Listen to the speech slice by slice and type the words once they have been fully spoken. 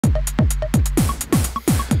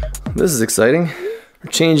This is exciting. We're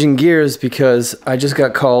changing gears because I just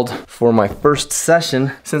got called for my first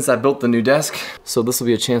session since I built the new desk. So this will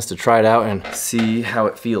be a chance to try it out and see how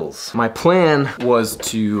it feels. My plan was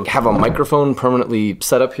to have a microphone permanently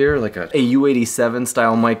set up here, like a U87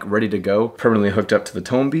 style mic ready to go, permanently hooked up to the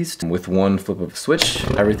Tone Beast. With one flip of a switch,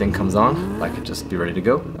 everything comes on. I could just be ready to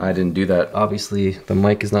go. I didn't do that. Obviously, the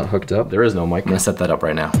mic is not hooked up. There is no mic. I'm gonna set that up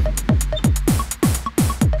right now.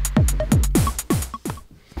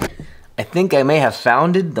 I think I may have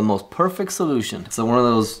founded the most perfect solution. So one of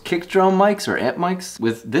those kick drum mics or amp mics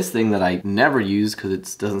with this thing that I never use because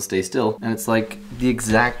it doesn't stay still. And it's like the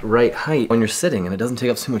exact right height when you're sitting and it doesn't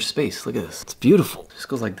take up too much space. Look at this, it's beautiful. It just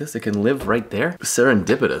goes like this, it can live right there.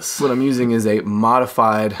 Serendipitous. What I'm using is a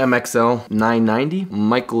modified MXL 990.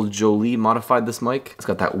 Michael Jolie modified this mic. It's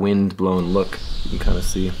got that wind blown look. You can kind of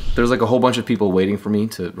see. There's like a whole bunch of people waiting for me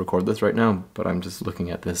to record this right now, but I'm just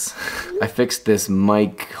looking at this. I fixed this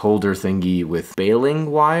mic holder thingy with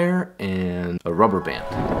baling wire and a rubber band.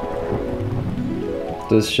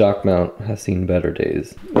 This shock mount has seen better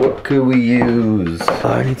days. What could we use? Oh,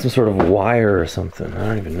 I need some sort of wire or something. I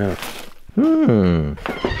don't even know.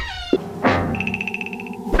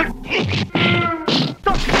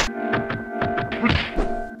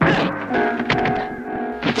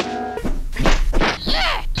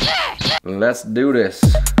 Let's do this.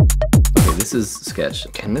 Okay, this is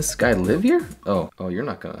sketch. Can this guy live here? Oh, you're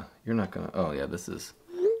not gonna, oh yeah, this is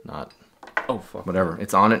not, oh fuck, whatever.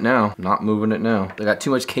 It's on it now, not moving it now. I got too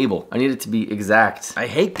much cable. I need it to be exact. I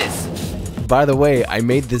hate this. By the way, I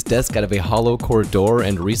made this desk out of a hollow core door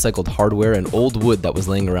and recycled hardware and old wood that was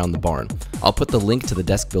laying around the barn. I'll put the link to the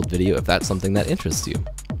desk build video if that's something that interests you.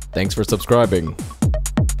 Thanks for subscribing.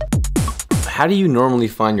 How do you normally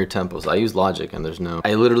find your tempos? I use Logic and there's no,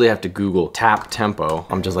 I literally have to Google tap tempo.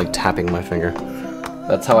 I'm just like tapping my finger.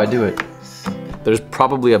 That's how I do it. There's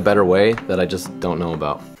probably a better way that I just don't know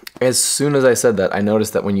about. As soon as I said that, I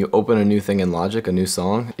noticed that when you open a new thing in Logic, a new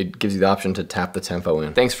song, it gives you the option to tap the tempo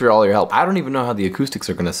in. Thanks for all your help. I don't even know how the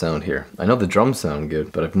acoustics are gonna sound here. I know the drums sound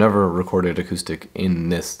good, but I've never recorded acoustic in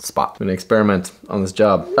this spot. I'm gonna experiment on this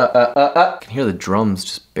job. I can hear the drums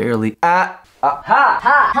just barely.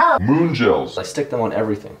 Moon gels. I stick them on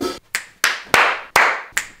everything.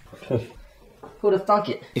 Who'd have thunk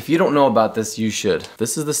it? If you don't know about this, you should.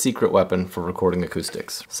 This is the secret weapon for recording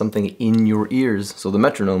acoustics. Something in your ears so the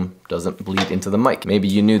metronome doesn't bleed into the mic. Maybe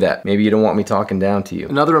you knew that. Maybe you don't want me talking down to you.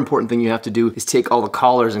 Another important thing you have to do is take all the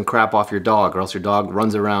collars and crap off your dog, or else your dog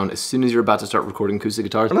runs around as soon as you're about to start recording acoustic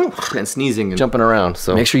guitars and sneezing and jumping around.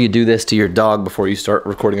 So make sure you do this to your dog before you start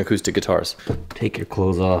recording acoustic guitars. Take your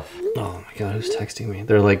clothes off. Oh my God, who's texting me?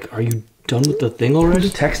 They're like, are you done with the thing already?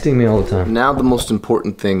 Who's texting me all the time? Now the most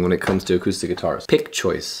important thing when it comes to acoustic guitars, pick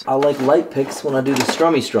choice. I like light picks when I do the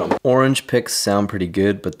strummy strum. Orange picks sound pretty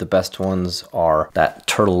good, but the best ones are that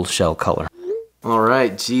turtle shell color. All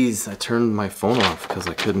right, geez, I turned my phone off because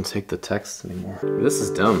I couldn't take the texts anymore. This is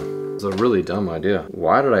dumb. It's a really dumb idea.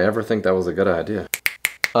 Why did I ever think that was a good idea?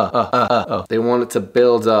 They want it to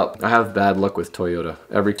build up. I have bad luck with Toyota.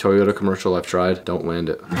 Every Toyota commercial I've tried, don't land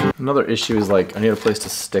it. Another issue is like, I need a place to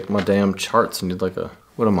stick my damn charts. I need like a,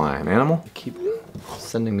 what am I, an animal? They keep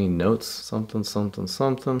sending me notes, something, something,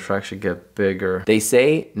 something. Track should get bigger. They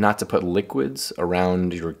say not to put liquids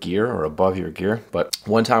around your gear or above your gear, but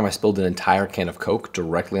one time I spilled an entire can of Coke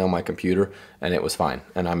directly on my computer and it was fine.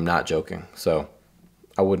 And I'm not joking, so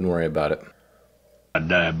I wouldn't worry about it.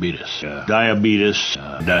 Diabetes.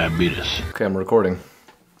 Diabetes. Okay, I'm recording.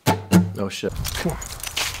 Oh shit.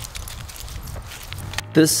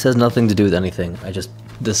 This has nothing to do with anything.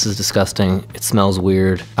 This is disgusting. It smells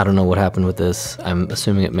weird. I don't know what happened with this. I'm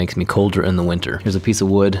assuming it makes me colder in the winter. Here's a piece of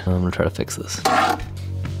wood. I'm gonna try to fix this.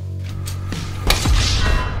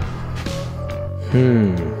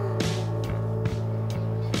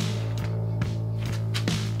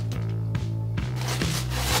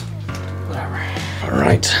 All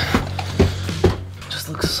right. Just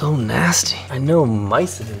looks so nasty. I know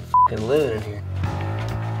mice have been f***ing living in here.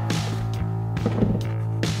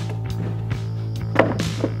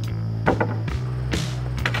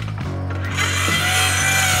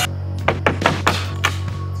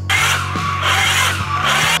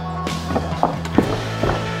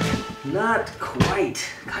 Not quite,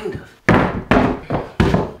 kind of.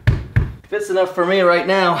 Fits enough for me right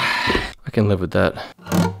now. I can live with that.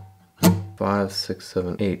 5, 6,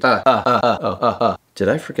 7, 8. Did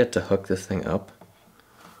I forget to hook this thing up?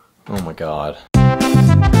 Oh my God.